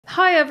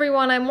Hi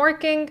everyone, I'm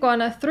working on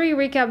 3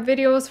 recap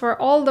videos for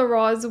all the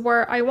RAWs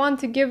where I want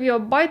to give you a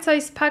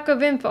bite-sized pack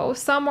of info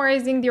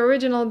summarizing the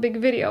original big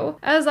video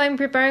as I'm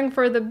preparing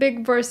for the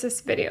big versus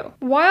video.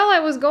 While I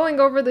was going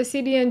over the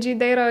CDNG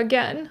data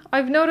again,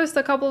 I've noticed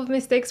a couple of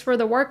mistakes for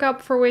the workup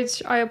for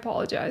which I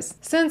apologize.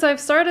 Since I've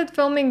started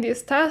filming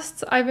these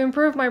tests, I've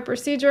improved my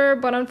procedure,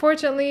 but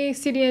unfortunately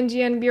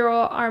CDNG and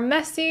BRAW are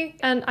messy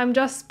and I'm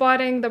just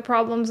spotting the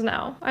problems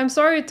now. I'm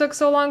sorry it took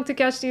so long to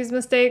catch these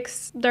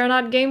mistakes. They're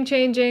not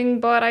game-changing,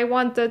 but I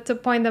wanted to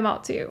point them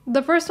out to you.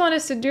 The first one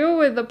is to do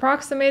with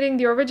approximating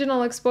the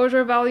original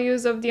exposure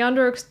values of the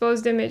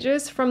underexposed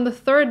images from the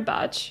third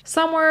batch,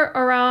 somewhere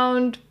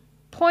around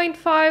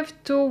 0.5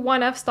 to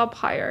 1 f-stop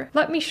higher.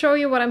 Let me show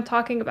you what I'm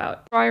talking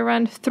about. I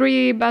ran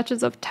 3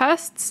 batches of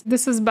tests.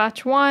 This is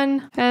batch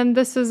 1, and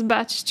this is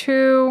batch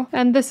 2,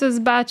 and this is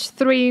batch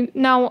 3.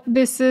 Now,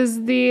 this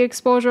is the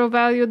exposure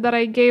value that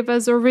I gave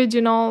as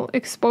original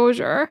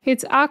exposure.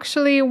 It's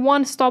actually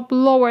 1 stop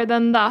lower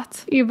than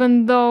that,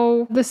 even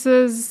though this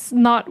is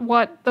not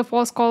what the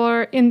false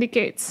color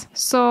indicates.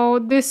 So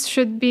this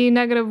should be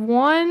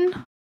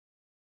 -1.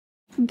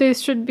 This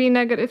should be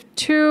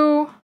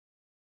 -2.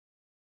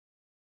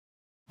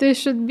 This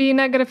should be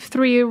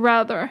 -3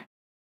 rather.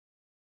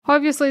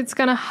 Obviously it's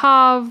gonna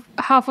have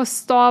half a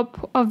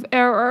stop of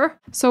error,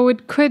 so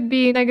it could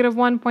be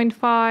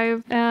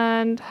 -1.5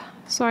 and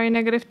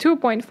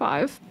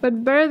 -2.5.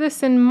 But bear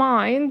this in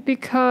mind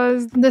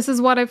because this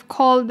is what I've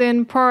called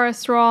in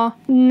ProRes RAW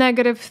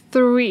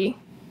 -3.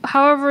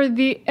 However,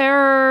 the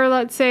error,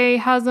 let's say,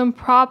 hasn't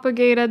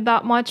propagated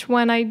that much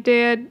when I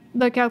did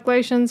the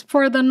calculations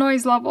for the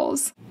noise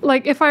levels.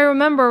 Like, if I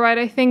remember right,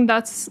 I think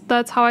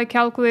that's how I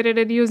calculated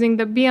it using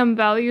the BM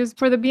values.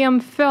 For the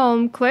BM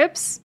film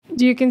clips,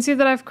 you can see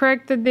that I've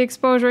corrected the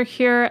exposure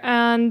here,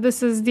 and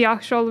this is the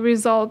actual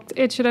result.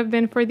 It should have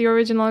been for the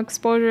original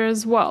exposure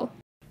as well.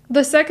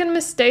 The second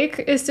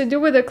mistake is to do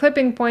with the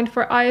clipping point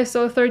for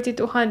ISO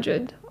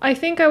 3200. I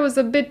think I was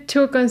a bit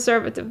too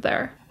conservative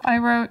there. I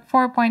wrote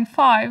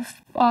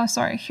 4.5,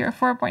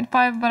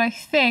 4.5, but I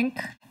think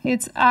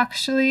it's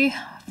actually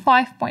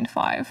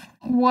 5.5.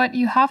 What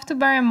you have to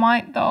bear in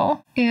mind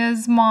though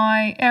is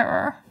my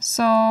error.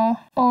 So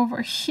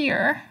over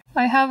here,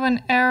 I have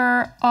an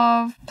error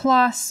of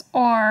plus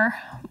or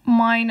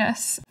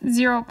minus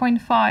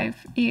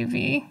 0.5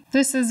 EV.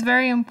 This is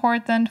very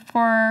important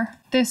for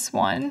this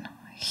one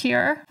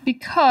here,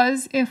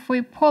 because if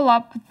we pull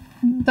up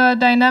the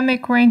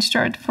dynamic range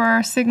chart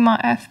for Sigma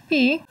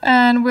FP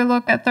and we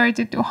look at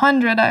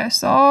 3200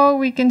 ISO,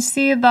 we can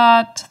see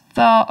that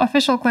the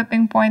official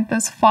clipping point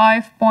is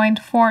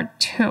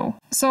 5.42.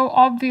 So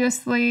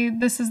obviously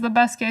this is the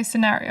best case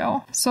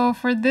scenario. So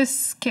for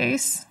this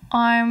case,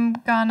 I'm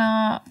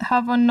gonna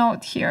have a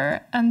note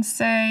here and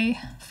say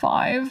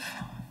 5.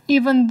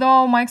 Even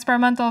though my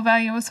experimental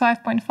value was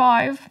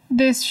 5.5,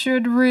 this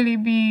should really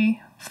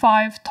be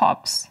 5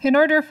 tops in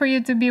order for you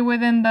to be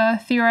within the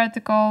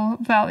theoretical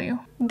value.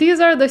 These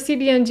are the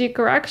CDNG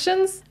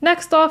corrections.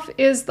 Next off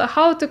is the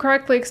how to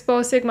correctly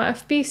expose Sigma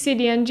FP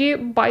CDNG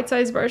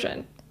bite-size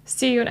version.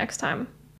 See you next time.